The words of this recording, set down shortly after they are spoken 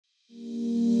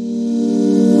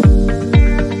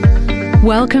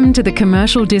Welcome to the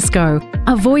Commercial Disco,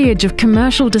 a voyage of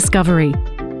commercial discovery.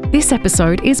 This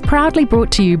episode is proudly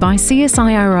brought to you by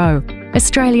CSIRO,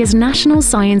 Australia's national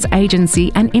science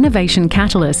agency and innovation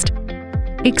catalyst.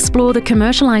 Explore the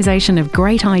commercialisation of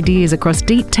great ideas across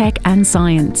deep tech and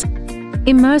science.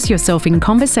 Immerse yourself in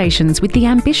conversations with the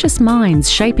ambitious minds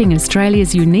shaping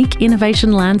Australia's unique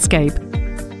innovation landscape.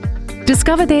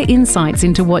 Discover their insights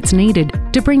into what's needed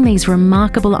to bring these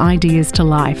remarkable ideas to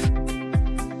life.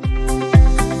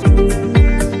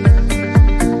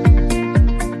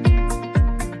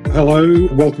 Hello,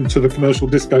 welcome to the Commercial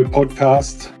Disco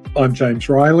podcast. I'm James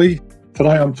Riley.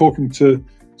 Today I'm talking to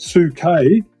Sue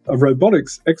Keay, a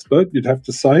robotics expert, you'd have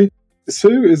to say.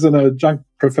 Sue is an adjunct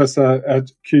professor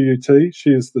at QUT.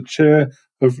 She is the chair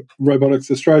of Robotics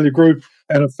Australia Group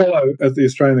and a fellow at the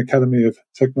Australian Academy of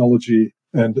Technology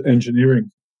and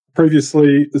Engineering.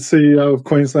 Previously the CEO of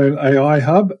Queensland AI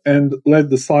Hub and led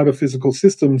the cyber physical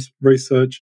systems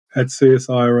research at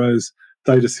CSIRO's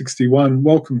Data 61.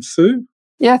 Welcome, Sue.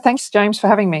 Yeah, thanks, James, for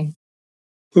having me.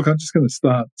 Look, I'm just going to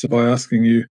start by asking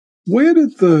you, where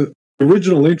did the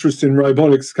original interest in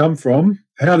robotics come from?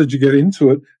 How did you get into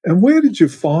it? And where did you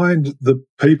find the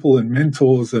people and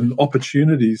mentors and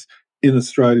opportunities in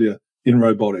Australia in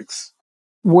robotics?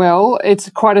 Well, it's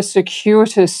quite a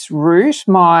circuitous route.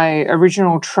 My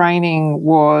original training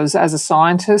was as a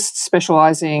scientist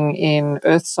specialising in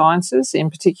earth sciences, in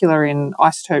particular in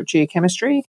isotope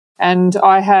geochemistry. And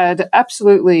I had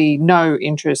absolutely no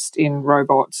interest in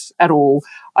robots at all.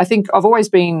 I think I've always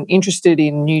been interested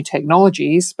in new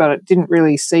technologies, but it didn't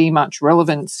really see much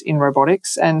relevance in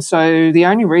robotics. And so the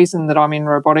only reason that I'm in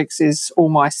robotics is all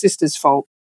my sister's fault.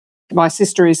 My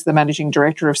sister is the managing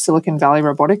director of Silicon Valley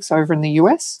Robotics over in the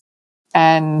US.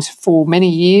 And for many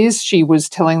years, she was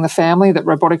telling the family that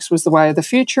robotics was the way of the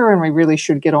future and we really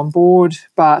should get on board.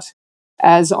 But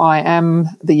as I am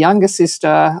the younger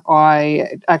sister,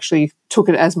 I actually took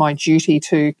it as my duty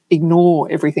to ignore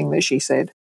everything that she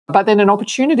said. But then an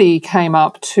opportunity came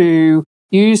up to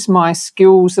use my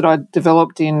skills that I'd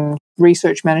developed in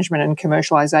research management and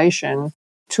commercialization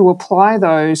to apply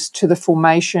those to the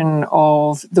formation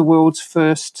of the world's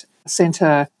first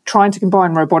centre trying to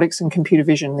combine robotics and computer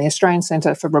vision, the Australian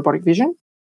Centre for Robotic Vision.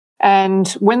 And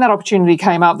when that opportunity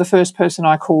came up, the first person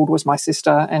I called was my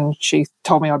sister, and she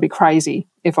told me I'd be crazy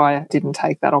if I didn't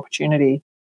take that opportunity.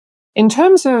 In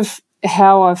terms of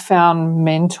how I've found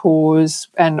mentors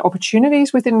and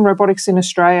opportunities within robotics in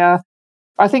Australia,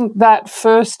 I think that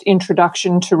first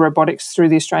introduction to robotics through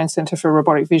the Australian Centre for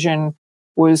Robotic Vision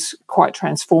was quite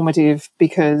transformative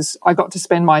because I got to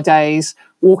spend my days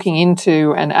walking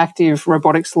into an active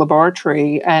robotics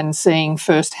laboratory and seeing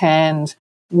firsthand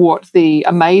what the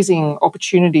amazing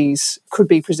opportunities could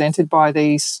be presented by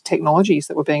these technologies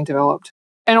that were being developed.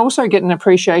 And also get an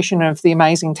appreciation of the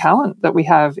amazing talent that we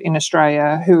have in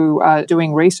Australia who are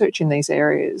doing research in these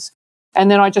areas.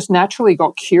 And then I just naturally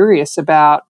got curious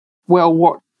about, well,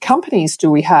 what companies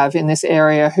do we have in this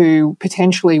area who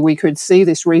potentially we could see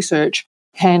this research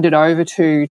handed over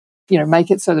to,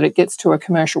 make it so that it gets to a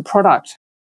commercial product.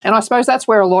 And I suppose that's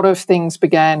where a lot of things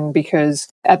began because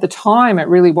at the time it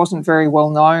really wasn't very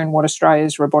well known what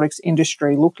Australia's robotics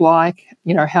industry looked like,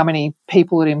 how many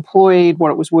people it employed, what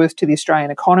it was worth to the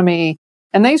Australian economy.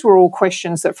 And these were all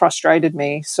questions that frustrated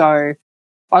me. So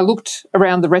I looked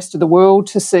around the rest of the world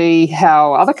to see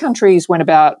how other countries went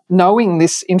about knowing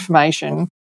this information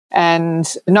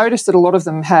and noticed that a lot of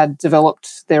them had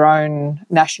developed their own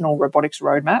national robotics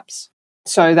roadmaps.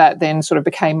 So that then sort of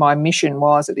became my mission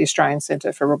while I was at the Australian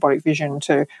Centre for Robotic Vision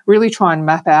to really try and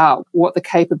map out what the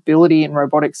capability in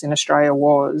robotics in Australia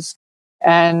was.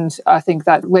 And I think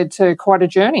that led to quite a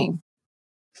journey.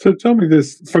 So tell me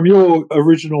this, from your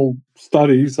original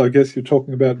studies, I guess you're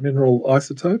talking about mineral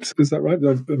isotopes, is that right?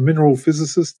 A mineral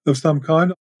physicist of some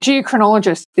kind?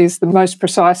 Geochronologist is the most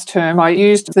precise term. I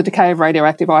used the decay of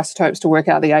radioactive isotopes to work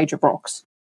out the age of rocks.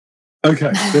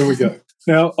 Okay, there we go.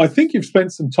 Now, I think you've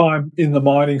spent some time in the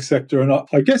mining sector, and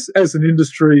I guess as an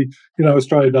industry,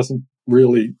 Australia doesn't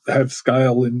really have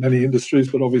scale in many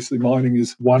industries, but obviously mining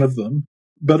is one of them.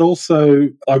 But also,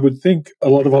 I would think a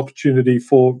lot of opportunity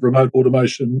for remote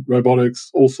automation,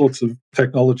 robotics, all sorts of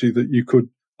technology that you could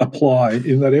apply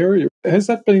in that area. Has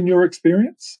that been your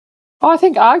experience? I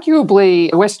think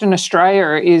arguably Western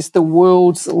Australia is the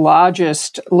world's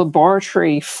largest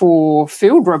laboratory for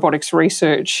field robotics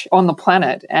research on the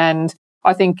planet. And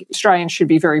I think Australians should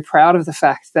be very proud of the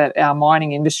fact that our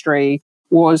mining industry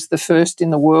was the first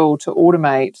in the world to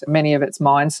automate many of its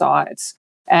mine sites.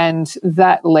 And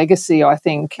that legacy, I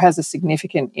think, has a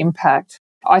significant impact.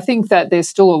 I think that there's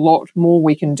still a lot more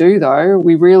we can do, though.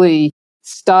 We really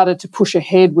started to push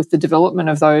ahead with the development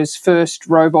of those first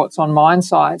robots on mine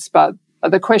sites. But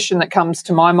the question that comes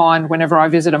to my mind whenever I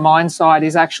visit a mine site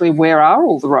is actually, where are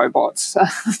all the robots?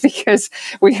 Because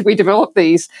we developed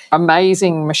these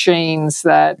amazing machines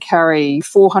that carry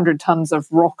 400 tons of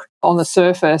rock on the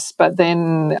surface, but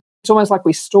then it's almost like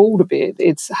we stalled a bit.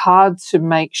 It's hard to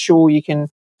make sure you can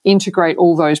integrate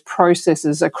all those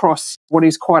processes across what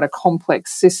is quite a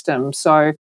complex system.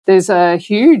 So there's a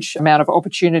huge amount of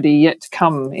opportunity yet to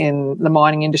come in the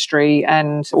mining industry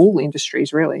and all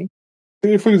industries, really.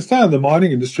 If we can stay in the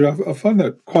mining industry, I find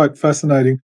that quite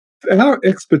fascinating. Our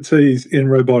expertise in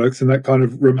robotics and that kind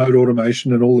of remote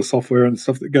automation and all the software and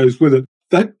stuff that goes with it,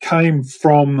 that came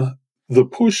from the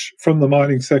push from the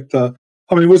mining sector.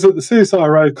 I mean, was it the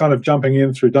CSIRO kind of jumping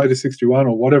in through Data 61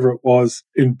 or whatever it was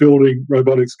in building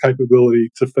robotics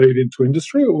capability to feed into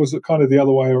industry, or was it kind of the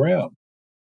other way around?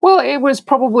 Well, it was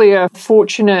probably a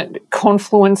fortunate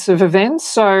confluence of events.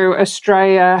 So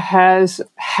Australia has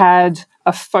had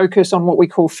a focus on what we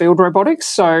call field robotics.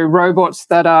 So robots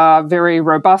that are very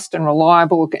robust and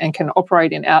reliable and can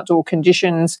operate in outdoor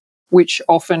conditions, which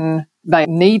often they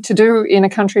need to do in a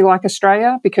country like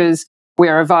Australia, because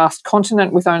we're a vast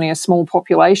continent with only a small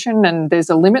population and there's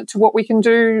a limit to what we can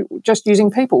do just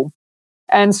using people.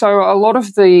 And so a lot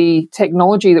of the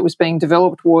technology that was being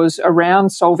developed was around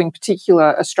solving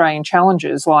particular Australian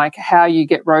challenges, like how you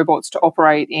get robots to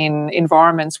operate in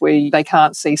environments where they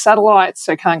can't see satellites,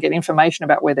 so can't get information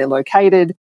about where they're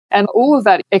located. And all of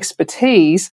that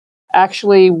expertise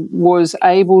actually was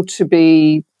able to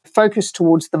be focused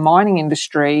towards the mining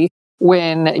industry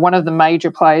when one of the major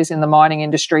players in the mining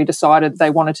industry decided they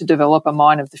wanted to develop a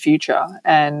mine of the future.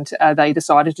 And they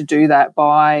decided to do that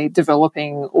by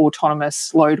developing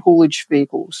autonomous load haulage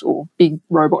vehicles or big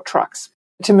robot trucks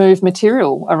to move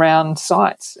material around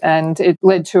sites. And it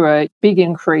led to a big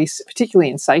increase, particularly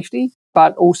in safety,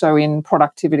 but also in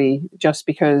productivity, just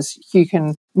because you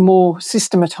can more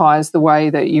systematize the way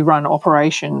that you run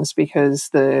operations because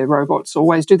the robots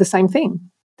always do the same thing.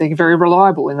 They're very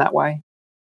reliable in that way.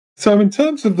 So in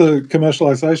terms of the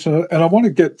commercialisation, and I want to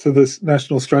get to this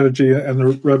national strategy and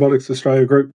the Robotics Australia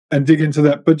group and dig into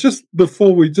that, but just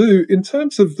before we do, in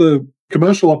terms of the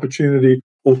commercial opportunity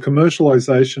or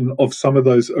commercialisation of some of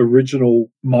those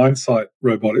original mine site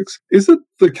robotics, is it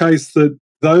the case that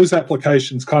those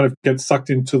applications kind of get sucked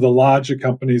into the larger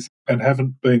companies and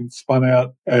haven't been spun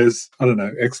out as, I don't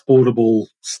know, exportable,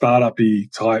 startup-y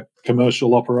type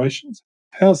commercial operations?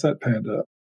 How's that panned out?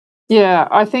 Yeah,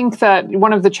 I think that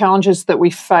one of the challenges that we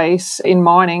face in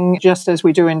mining, just as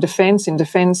we do in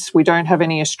defence, we don't have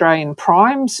any Australian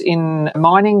primes. In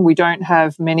mining, we don't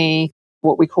have many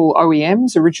what we call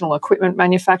OEMs, original equipment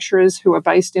manufacturers, who are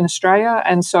based in Australia.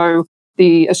 And so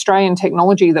the Australian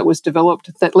technology that was developed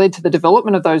that led to the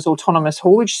development of those autonomous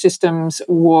haulage systems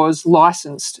was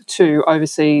licensed to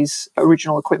overseas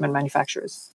original equipment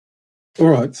manufacturers. All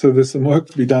right, so there's some work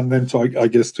to be done then, I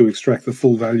guess, to extract the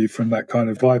full value from that kind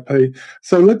of IP.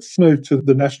 So let's move to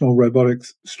the National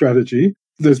Robotics Strategy.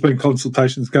 There's been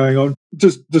consultations going on.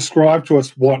 Just describe to us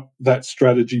what that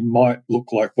strategy might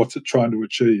look like. What's it trying to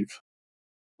achieve?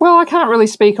 Well, I can't really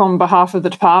speak on behalf of the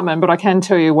department, but I can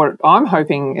tell you what I'm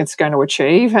hoping it's going to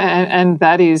achieve, and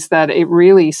that is that it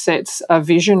really sets a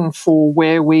vision for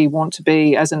where we want to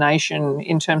be as a nation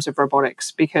in terms of robotics,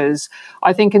 because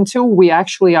I think until we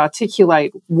actually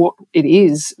articulate what it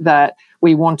is that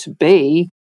we want to be,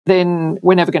 then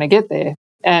we're never going to get there.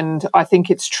 And I think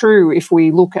it's true if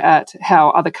we look at how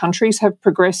other countries have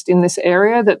progressed in this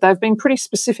area, that they've been pretty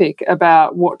specific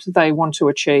about what they want to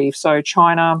achieve. So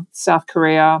China, South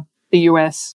Korea, the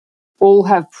US, all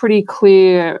have pretty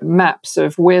clear maps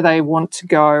of where they want to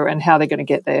go and how they're going to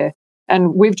get there.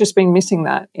 And we've just been missing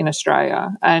that in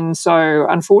Australia. And so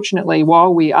unfortunately,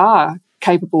 while we are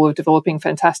capable of developing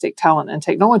fantastic talent and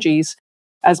technologies,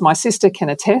 as my sister can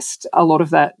attest, a lot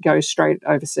of that goes straight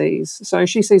overseas. So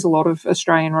she sees a lot of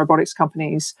Australian robotics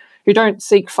companies who don't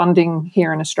seek funding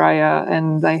here in Australia,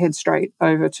 and they head straight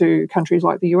over to countries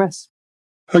like the US.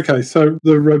 Okay, so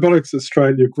the Robotics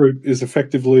Australia group is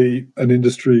effectively an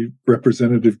industry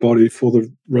representative body for the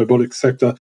robotics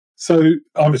sector. So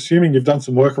I'm assuming you've done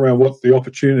some work around what the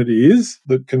opportunity is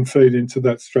that can feed into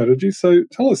that strategy. So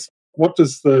tell us, what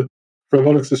does the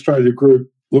Robotics Australia group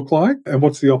look like, and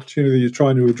what's the opportunity you're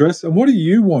trying to address, and what do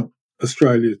you want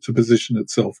Australia to position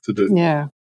itself to do? Yeah.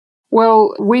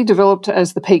 Well, we developed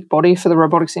as the peak body for the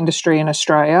robotics industry in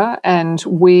Australia, and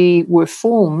we were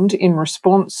formed in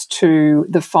response to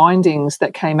the findings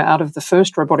that came out of the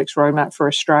first robotics roadmap for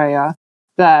Australia,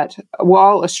 that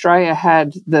while Australia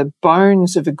had the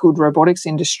bones of a good robotics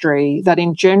industry, that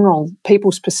in general,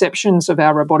 people's perceptions of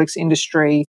our robotics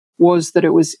industry was that it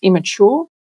was immature,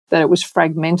 that it was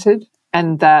fragmented,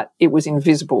 and that it was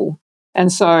invisible. And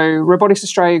so Robotics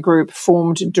Australia Group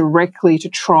formed directly to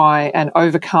try and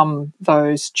overcome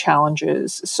those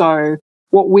challenges. So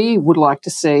what we would like to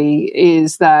see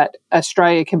is that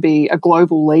Australia can be a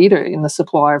global leader in the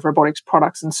supply of robotics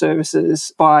products and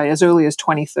services by as early as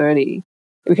 2030,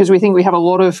 because we think we have a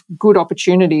lot of good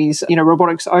opportunities.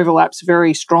 Robotics overlaps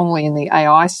very strongly in the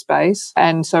AI space.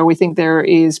 And so we think there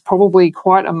is probably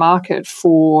quite a market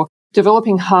for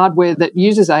developing hardware that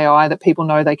uses AI that people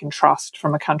know they can trust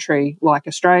from a country like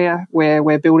Australia, where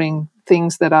we're building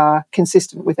things that are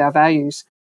consistent with our values.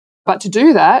 But to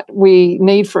do that, we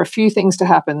need for a few things to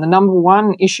happen. The number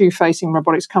one issue facing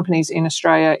robotics companies in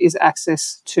Australia is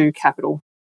access to capital.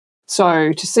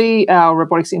 So to see our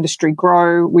robotics industry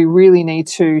grow, we really need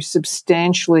to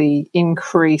substantially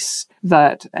increase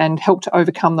that and help to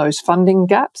overcome those funding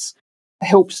gaps,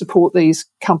 help support these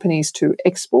companies to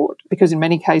export, because in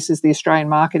many cases, the Australian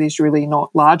market is really not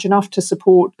large enough to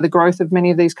support the growth of many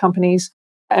of these companies.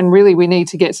 And really, we need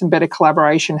to get some better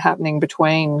collaboration happening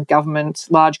between government,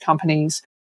 large companies,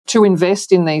 to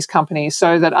invest in these companies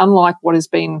so that, unlike what has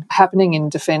been happening in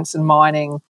defence and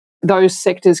mining, those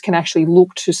sectors can actually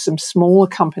look to some smaller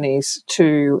companies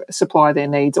to supply their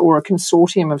needs, or a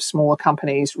consortium of smaller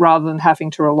companies, rather than having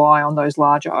to rely on those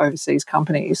larger overseas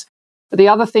companies. But the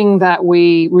other thing that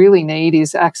we really need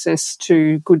is access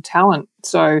to good talent.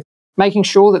 So making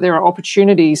sure that there are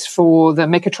opportunities for the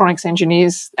mechatronics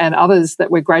engineers and others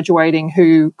that we're graduating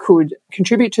who could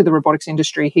contribute to the robotics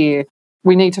industry here.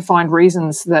 We need to find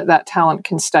reasons that that talent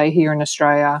can stay here in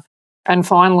Australia. And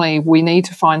finally, we need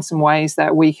to find some ways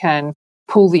that we can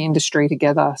pull the industry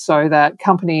together so that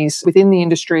companies within the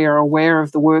industry are aware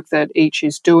of the work that each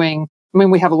is doing. I mean,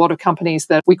 we have a lot of companies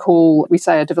that we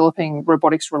say are developing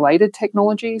robotics-related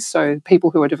technologies. So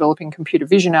people who are developing computer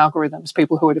vision algorithms,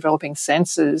 people who are developing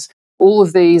sensors. All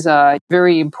of these are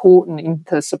very important in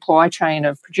the supply chain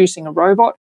of producing a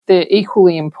robot. They're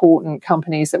equally important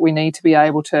companies that we need to be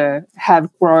able to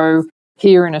have grow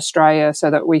here in Australia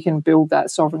so that we can build that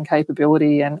sovereign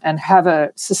capability and have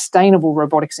a sustainable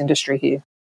robotics industry here.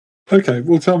 Okay,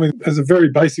 well, tell me, as a very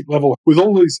basic level, with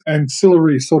all these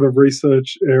ancillary sort of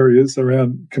research areas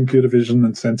around computer vision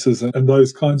and sensors and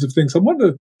those kinds of things, I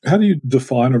wonder, how do you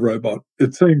define a robot?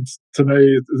 It seems to me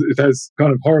it has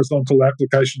kind of horizontal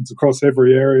applications across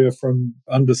every area, from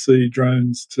undersea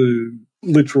drones to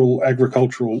literal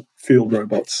agricultural field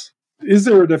robots. Is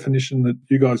there a definition that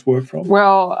you guys work from?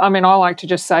 Well, I mean, I like to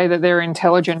just say that they're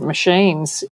intelligent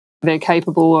machines. They're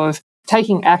capable of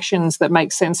taking actions that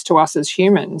make sense to us as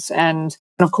humans. And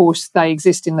of course, they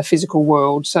exist in the physical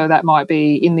world. So that might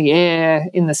be in the air,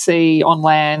 in the sea, on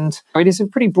land. It is a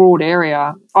pretty broad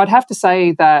area. I'd have to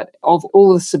say that of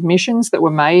all the submissions that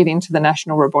were made into the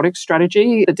National Robotics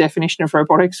Strategy, the definition of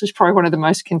robotics was probably one of the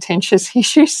most contentious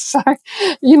issues. So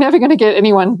you're never going to get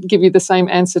anyone give you the same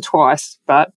answer twice.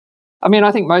 But I mean,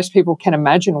 I think most people can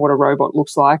imagine what a robot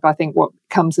looks like. I think what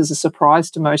comes as a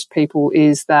surprise to most people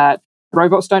is that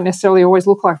robots don't necessarily always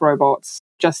look like robots,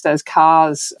 just as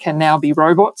cars can now be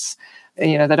robots.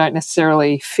 They don't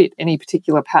necessarily fit any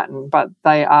particular pattern, but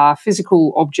they are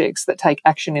physical objects that take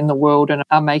action in the world and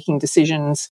are making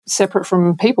decisions separate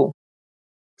from people.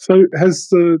 So has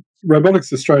the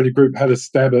Robotics Australia Group had a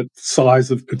stab at size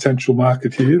of potential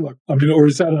market here? Or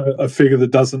is that a figure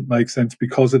that doesn't make sense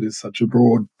because it is such a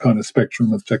broad kind of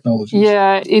spectrum of technologies?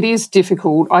 Yeah, it is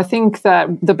difficult. I think that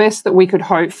the best that we could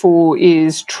hope for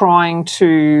is trying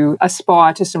to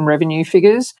aspire to some revenue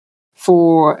figures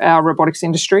for our robotics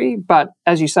industry. But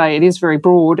as you say, it is very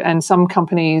broad, and some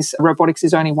companies, robotics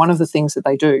is only one of the things that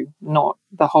they do, not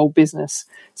the whole business.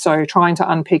 So trying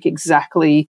to unpick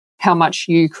exactly how much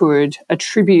you could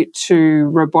attribute to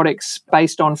robotics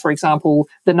based on, for example,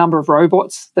 the number of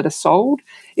robots that are sold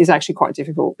is actually quite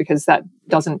difficult, because that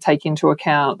doesn't take into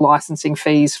account licensing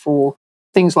fees for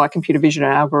things like computer vision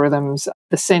algorithms,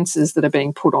 the sensors that are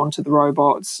being put onto the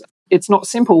robots. It's not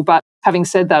simple, but having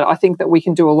said that, I think that we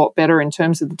can do a lot better in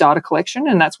terms of the data collection,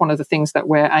 and that's one of the things that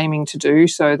we're aiming to do,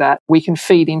 so that we can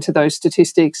feed into those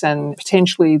statistics, and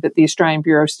potentially that the Australian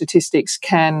Bureau of Statistics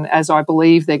can, as I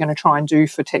believe they're going to try and do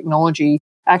for technology,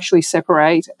 actually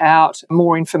separate out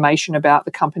more information about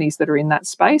the companies that are in that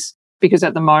space, because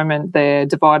at the moment they're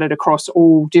divided across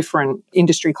all different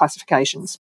industry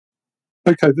classifications.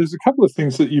 Okay, there's a couple of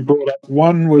things that you brought up.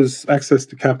 One was access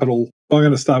to capital. I'm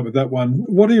going to start with that one.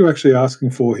 What are you actually asking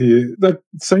for here? That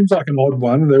seems like an odd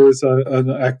one. There is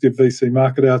an active VC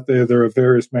market out there. There are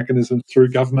various mechanisms through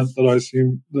government that I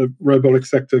assume the robotics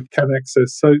sector can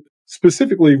access. So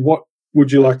specifically, what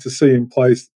would you like to see in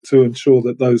place to ensure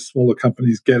that those smaller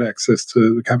companies get access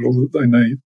to the capital that they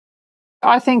need?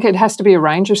 I think it has to be a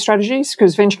range of strategies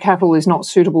because venture capital is not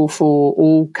suitable for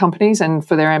all companies and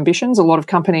for their ambitions. A lot of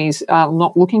companies are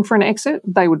not looking for an exit.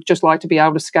 They would just like to be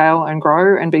able to scale and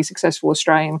grow and be successful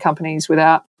Australian companies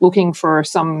without looking for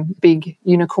some big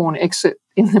unicorn exit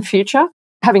in the future.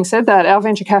 Having said that, our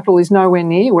venture capital is nowhere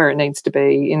near where it needs to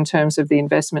be in terms of the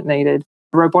investment needed.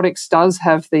 Robotics does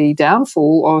have the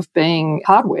downfall of being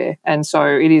hardware, and so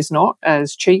it is not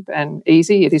as cheap and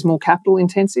easy. It is more capital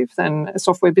intensive than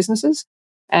software businesses,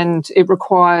 and it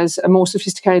requires a more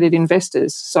sophisticated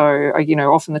investors. So,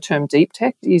 often the term deep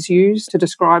tech is used to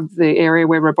describe the area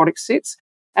where robotics sits,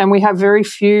 and we have very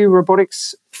few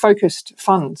robotics focused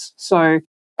funds. So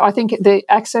I think the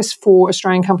access for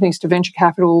Australian companies to venture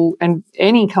capital and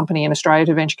any company in Australia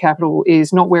to venture capital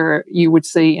is not where you would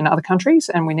see in other countries,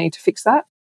 and we need to fix that.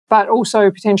 But also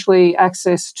potentially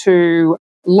access to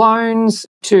loans,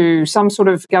 to some sort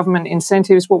of government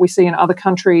incentives. What we see in other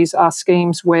countries are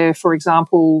schemes where, for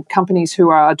example, companies who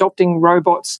are adopting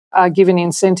robots are given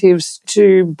incentives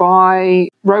to buy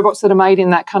robots that are made in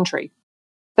that country.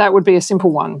 That would be a simple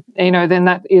one. Then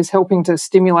that is helping to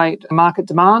stimulate market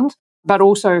demand, but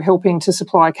also helping to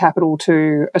supply capital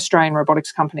to Australian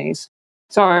robotics companies.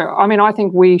 So, I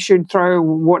think we should throw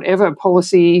whatever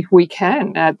policy we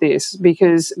can at this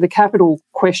because the capital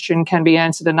question can be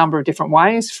answered a number of different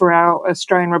ways for our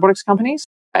Australian robotics companies.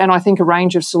 And I think a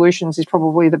range of solutions is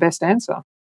probably the best answer.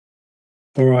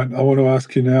 All right. I want to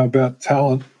ask you now about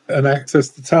talent and access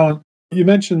to talent. You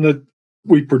mentioned that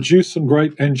we produce some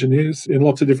great engineers in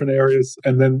lots of different areas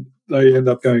and then they end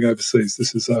up going overseas.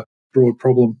 This is a broad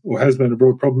problem, or has been a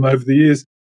broad problem over the years.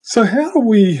 So how do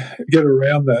we get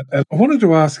around that? And I wanted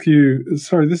to ask you,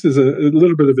 sorry, this is a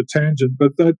little bit of a tangent,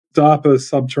 but that DARPA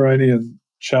Subterranean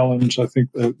Challenge, I think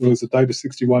there was a Data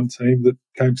 61 team that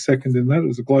came second in that. It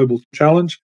was a global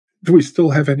challenge. Do we still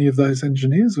have any of those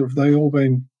engineers, or have they all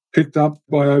been picked up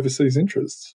by overseas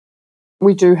interests?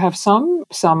 We do have some.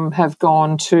 Some have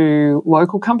gone to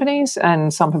local companies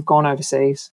and some have gone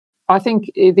overseas. I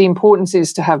think the importance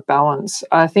is to have balance.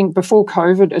 I think before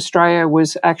COVID, Australia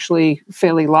was actually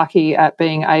fairly lucky at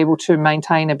being able to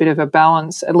maintain a bit of a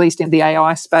balance, at least in the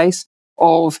AI space,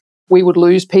 of we would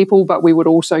lose people, but we would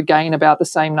also gain about the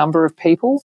same number of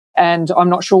people. And I'm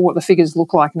not sure what the figures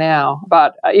look like now,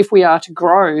 but if we are to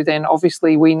grow, then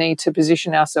obviously we need to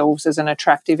position ourselves as an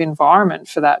attractive environment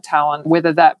for that talent,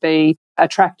 whether that be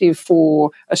attractive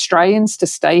for Australians to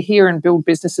stay here and build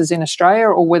businesses in Australia,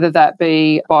 or whether that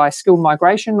be by skilled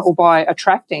migration or by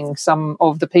attracting some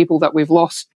of the people that we've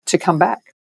lost to come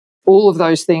back. All of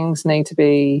those things need to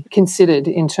be considered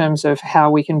in terms of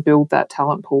how we can build that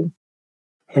talent pool.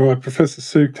 All right, Professor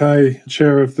Sue Keay,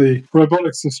 Chair of the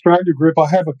Robotics Australia Group. I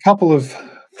have a couple of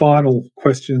final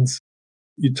questions.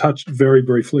 You touched very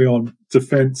briefly on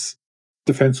defence.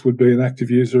 Defence would be an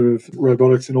active user of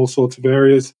robotics in all sorts of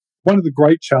areas. One of the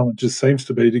great challenges seems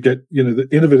to be to get, the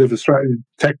innovative Australian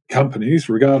tech companies,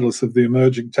 regardless of the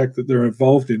emerging tech that they're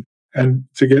involved in, and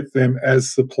to get them as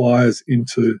suppliers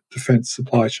into defence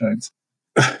supply chains.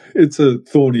 It's a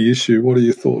thorny issue. What are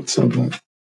your thoughts on that?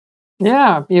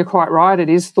 Yeah, you're quite right. It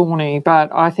is thorny,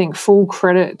 but I think full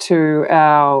credit to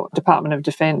our Department of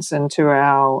Defence and to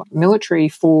our military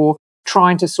for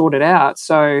trying to sort it out.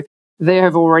 So there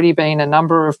have already been a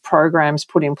number of programs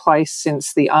put in place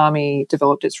since the Army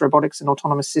developed its robotics and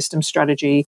autonomous systems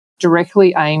strategy,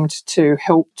 directly aimed to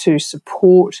help to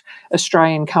support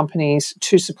Australian companies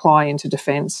to supply into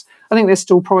defence. I think there's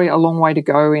still probably a long way to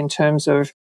go in terms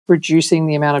of reducing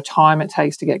the amount of time it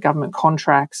takes to get government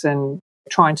contracts and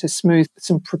trying to smooth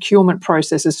some procurement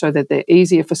processes so that they're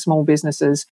easier for small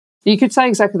businesses. You could say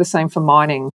exactly the same for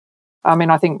mining.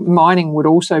 I think mining would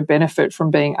also benefit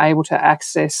from being able to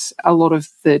access a lot of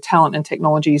the talent and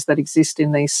technologies that exist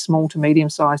in these small to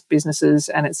medium-sized businesses,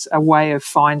 and it's a way of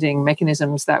finding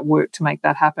mechanisms that work to make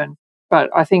that happen.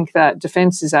 But I think that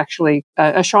defence is actually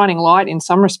a shining light in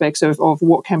some respects of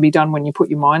what can be done when you put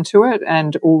your mind to it,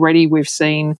 and already we've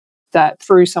seen that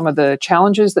through some of the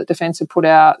challenges that Defence have put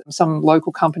out, some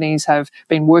local companies have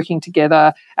been working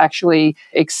together, actually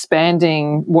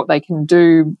expanding what they can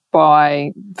do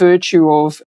by virtue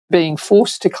of being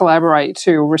forced to collaborate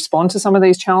to respond to some of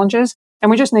these challenges.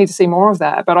 And we just need to see more of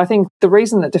that. But I think the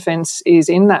reason that Defence is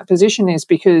in that position is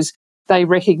because they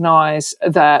recognise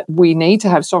that we need to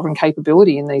have sovereign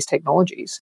capability in these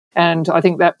technologies. And I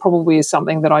think that probably is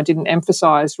something that I didn't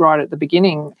emphasise right at the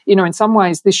beginning. In some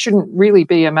ways, this shouldn't really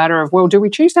be a matter of, well, do we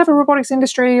choose to have a robotics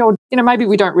industry or, maybe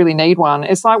we don't really need one.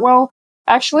 It's like, well,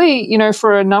 actually,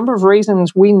 for a number of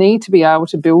reasons, we need to be able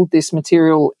to build this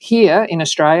material here in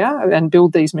Australia and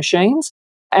build these machines.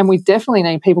 And we definitely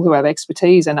need people who have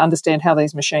expertise and understand how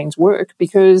these machines work,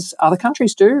 because other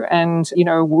countries do. And,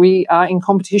 we are in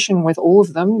competition with all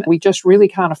of them. We just really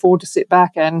can't afford to sit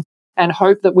back and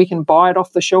hope that we can buy it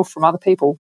off the shelf from other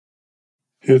people.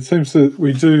 Yeah, it seems that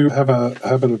we do have a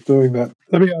habit of doing that.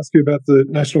 Let me ask you about the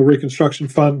National Reconstruction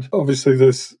Fund. Obviously,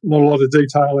 there's not a lot of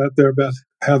detail out there about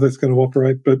how that's going to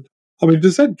operate, but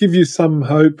does that give you some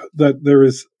hope that there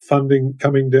is funding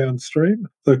coming downstream,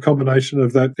 the combination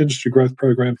of that industry growth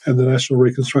program and the National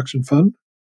Reconstruction Fund?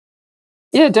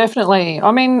 Yeah, definitely.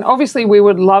 Obviously, we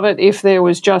would love it if there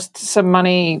was just some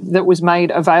money that was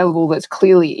made available that's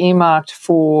clearly earmarked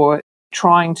for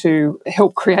trying to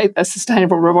help create a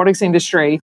sustainable robotics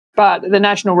industry. But the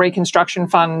National Reconstruction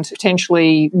Fund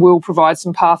potentially will provide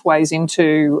some pathways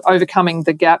into overcoming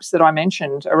the gaps that I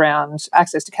mentioned around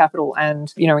access to capital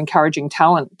and, encouraging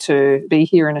talent to be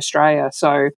here in Australia.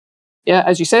 So, yeah,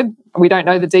 as you said, we don't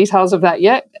know the details of that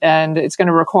yet, and it's going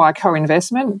to require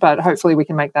co-investment, but hopefully we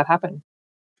can make that happen.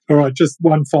 All right, just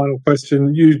one final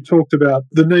question. You talked about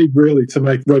the need really to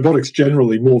make robotics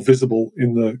generally more visible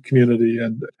in the community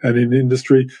and in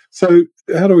industry. So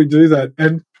how do we do that?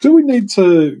 And do we need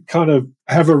to kind of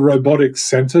have a robotics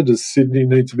centre? Does Sydney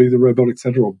need to be the robotics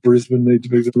centre, or Brisbane need to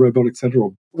be the robotics centre,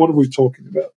 or what are we talking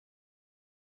about?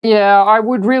 Yeah, I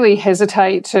would really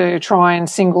hesitate to try and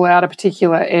single out a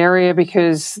particular area,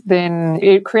 because then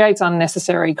it creates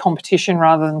unnecessary competition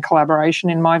rather than collaboration,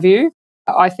 in my view.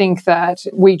 I think that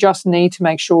we just need to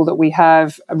make sure that we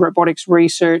have robotics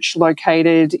research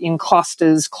located in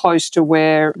clusters close to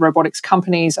where robotics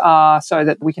companies are, so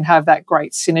that we can have that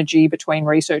great synergy between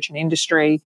research and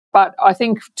industry. But I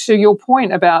think, to your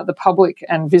point about the public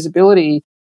and visibility,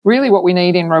 really what we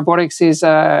need in robotics is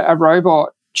a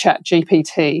robot chat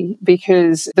GPT,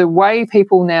 because the way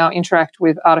people now interact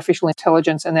with artificial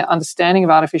intelligence and their understanding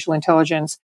of artificial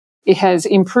intelligence, it has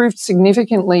improved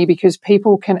significantly, because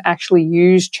people can actually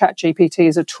use ChatGPT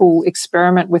as a tool,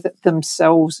 experiment with it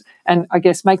themselves, and I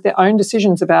guess make their own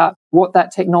decisions about what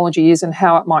that technology is and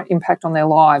how it might impact on their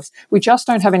lives. We just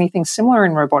don't have anything similar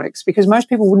in robotics, because most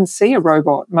people wouldn't see a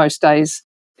robot most days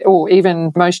or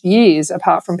even most years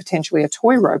apart from potentially a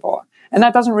toy robot. And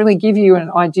that doesn't really give you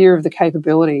an idea of the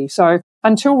capability. So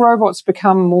until robots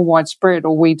become more widespread,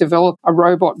 or we develop a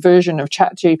robot version of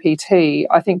ChatGPT,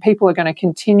 I think people are going to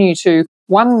continue to,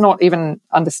 one, not even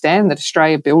understand that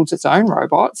Australia builds its own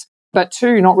robots, but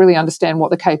two, not really understand what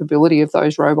the capability of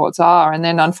those robots are. And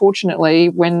then unfortunately,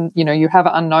 when you have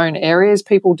unknown areas,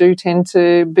 people do tend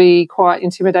to be quite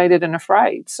intimidated and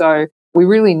afraid. So we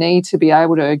really need to be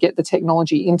able to get the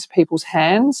technology into people's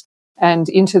hands and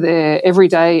into their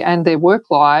everyday and their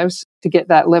work lives to get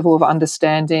that level of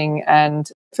understanding, and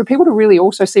for people to really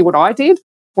also see what I did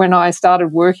when I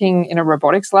started working in a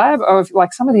robotics lab, of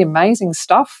like some of the amazing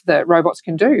stuff that robots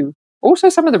can do. Also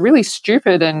some of the really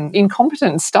stupid and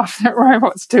incompetent stuff that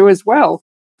robots do as well,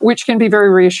 which can be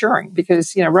very reassuring,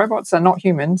 because, robots are not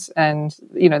humans, and,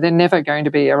 they're never going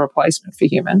to be a replacement for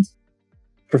humans.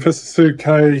 Professor Sue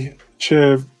Keay,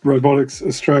 Chair of Robotics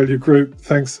Australia Group,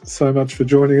 thanks so much for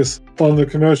joining us on the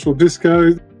Commercial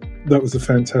Disco. That was a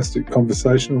fantastic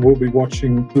conversation, and we'll be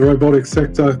watching the robotics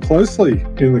sector closely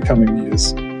in the coming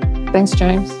years. Thanks,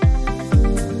 James.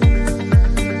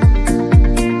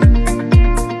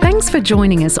 Thanks for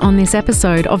joining us on this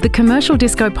episode of the Commercial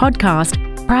Disco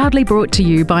podcast, proudly brought to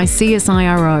you by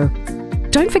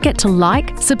CSIRO. Don't forget to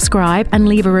like, subscribe, and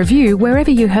leave a review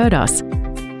wherever you heard us.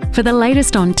 For the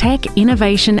latest on tech,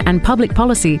 innovation, and public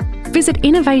policy, visit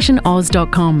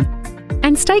innovationoz.com.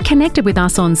 And stay connected with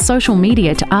us on social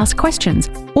media to ask questions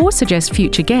or suggest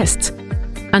future guests.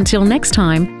 Until next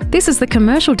time, this is the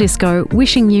Commercial Disco,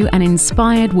 wishing you an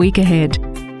inspired week ahead.